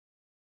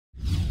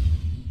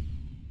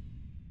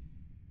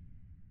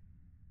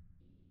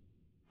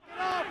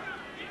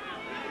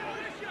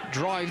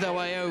drive their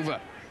way over.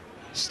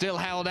 Still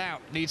held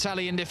out. The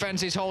Italian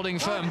defence is holding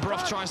firm.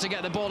 Brough tries to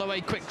get the ball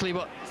away quickly,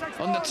 but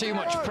under too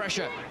much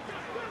pressure.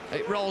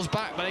 It rolls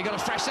back, but they got a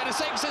fresh set of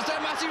sixes.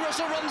 Then Matty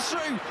Russell runs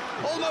through,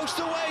 almost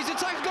away. Is the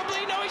tackle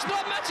complete? No, it's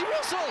not. Matty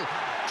Russell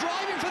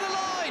driving for the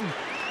line.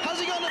 Has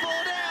he got the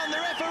ball down? The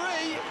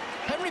referee,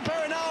 Henry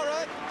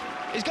Perinara,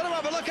 is going to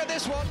have a look at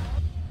this one.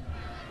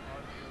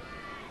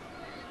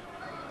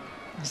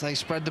 As they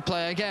spread the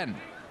play again.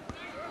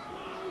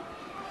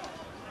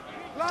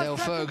 Dale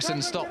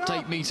Ferguson stopped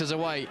 8 metres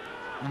away,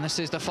 and this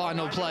is the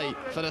final play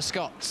for the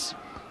Scots.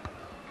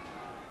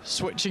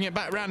 Switching it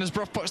back round as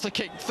Brough puts the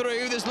kick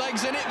through. There's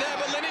legs in it there,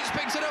 but Linnett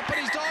picks it up and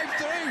he's dived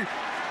through.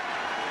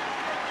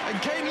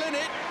 And Kane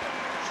Linnett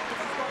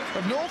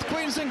of North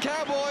Queensland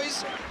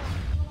Cowboys.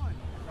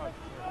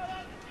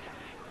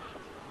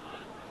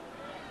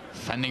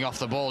 Fending off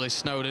the ball is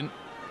Snowden.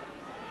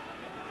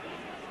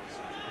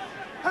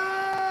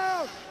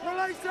 Not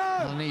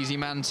an easy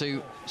man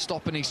to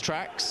stop in his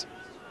tracks.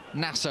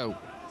 Nasso.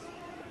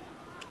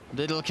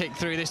 Little kick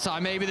through this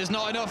time. Maybe there's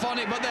not enough on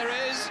it, but there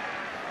is.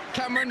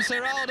 Cameron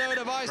Ciraldo,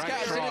 the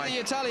vice-captain of the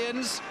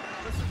Italians,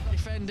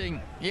 defending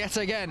yet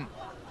again.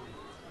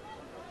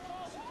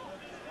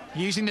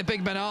 Using the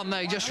big men, aren't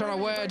they? Just trying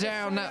to wear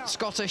down that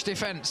Scottish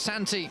defence.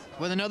 Santi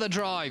with another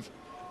drive.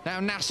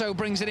 Now Nasso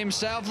brings it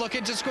himself,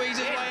 looking to squeeze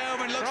his way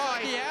over, and looks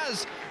like he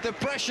has. The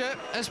pressure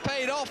has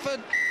paid off for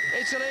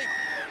Italy.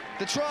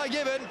 The try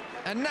given,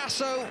 and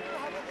Nasso,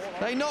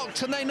 they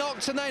knocked and they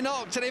knocked and they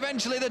knocked, and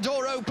eventually the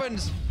door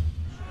opens.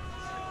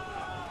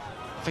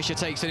 Fisher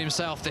takes it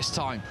himself this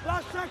time.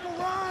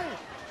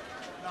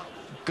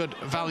 Good,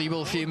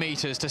 valuable few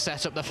metres to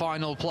set up the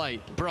final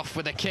play. Brough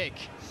with a kick.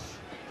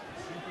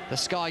 The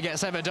sky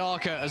gets ever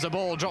darker as the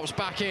ball drops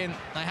back in.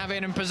 They have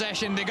it in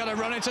possession. They've got to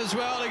run it as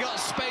well. They've got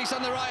space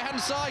on the right-hand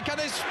side. Can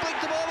they split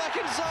the ball back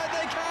inside?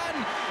 They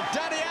can.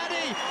 Danny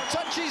Addy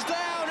touches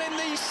down in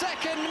the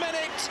 2nd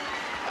minute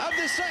of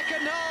the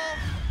 2nd half.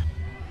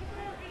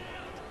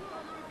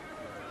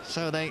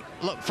 So they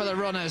look for the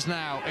runners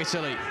now,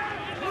 Italy.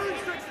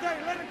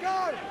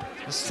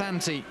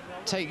 Santi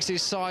takes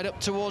his side up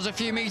towards a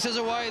few metres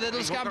away.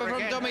 Little scamper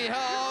from dummy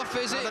half.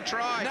 Is it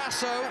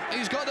Nasso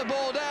who's got the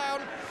ball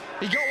down?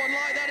 He got one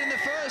like that in the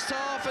first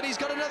half, and he's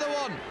got another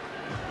one.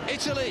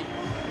 Italy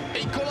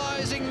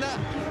equalising that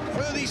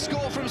worthy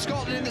score from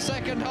Scotland in the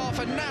 2nd half,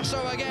 and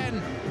Nasso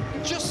again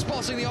just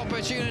spotting the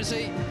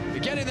opportunity,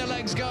 getting the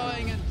legs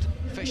going. And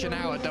Fisher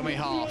now at dummy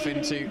half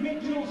into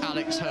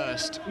Alex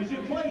Hurst.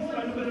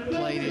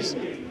 Played his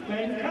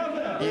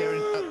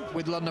year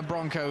with London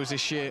Broncos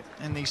this year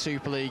in the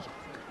Super League.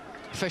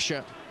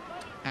 Fisher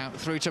out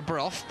through to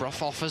Brough.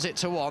 Brough offers it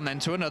to one, then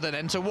to another,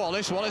 then to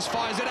Wallace. Wallace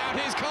fires it out.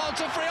 Here's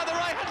Carlton free on the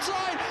right-hand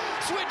side.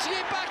 Switching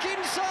it back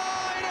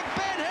inside. And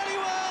Ben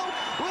Helliwell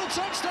will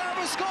touch down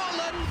for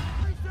Scotland.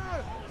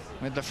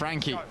 With the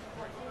Frankie.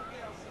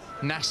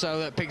 Nasso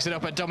that picks it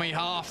up at dummy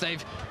half.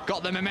 They've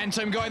got the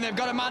momentum going. They've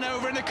got a man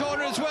over in the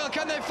corner as well.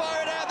 Can they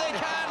fire it out? They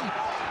can.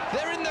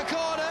 They're in the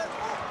corner.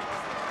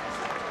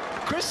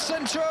 Chris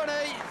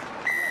Centrone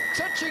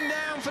touching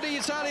down for the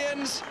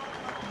Italians.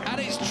 And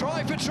it's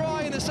try for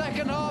try in the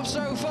 2nd half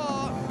so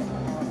far.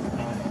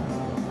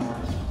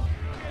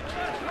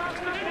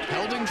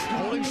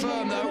 Holding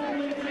firm though.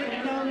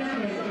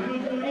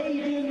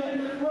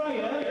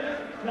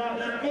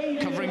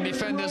 Covering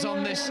defenders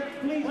on this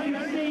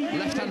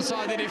left-hand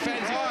side of the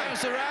defence.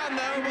 Bounce around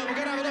though, but we're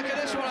going to have a look at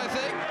this one, I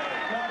think.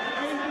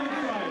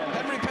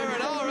 Henry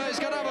Perinara is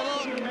going to have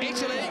a look.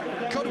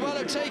 Italy could well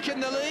have taken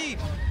the lead.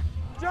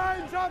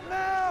 James up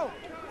now!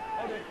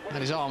 And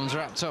his arms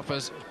wrapped up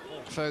as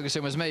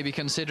Ferguson was maybe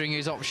considering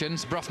his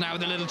options. Brough now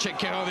with a little chick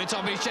kick over the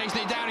top. He's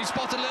chasing it down. He's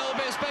spotted a little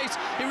bit of space.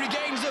 He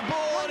regains the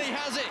ball and he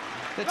has it.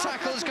 The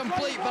tackle is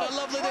complete, but a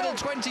lovely little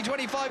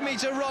 20-25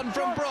 metre run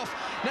from Brough.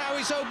 Now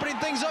he's opening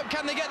things up.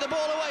 Can they get the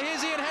ball away?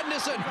 Here's Ian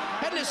Henderson.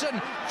 Henderson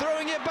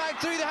throwing it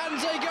back through the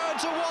hands. They go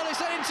to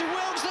Wallace, then into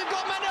Wilkes. They've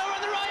got men over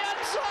on the right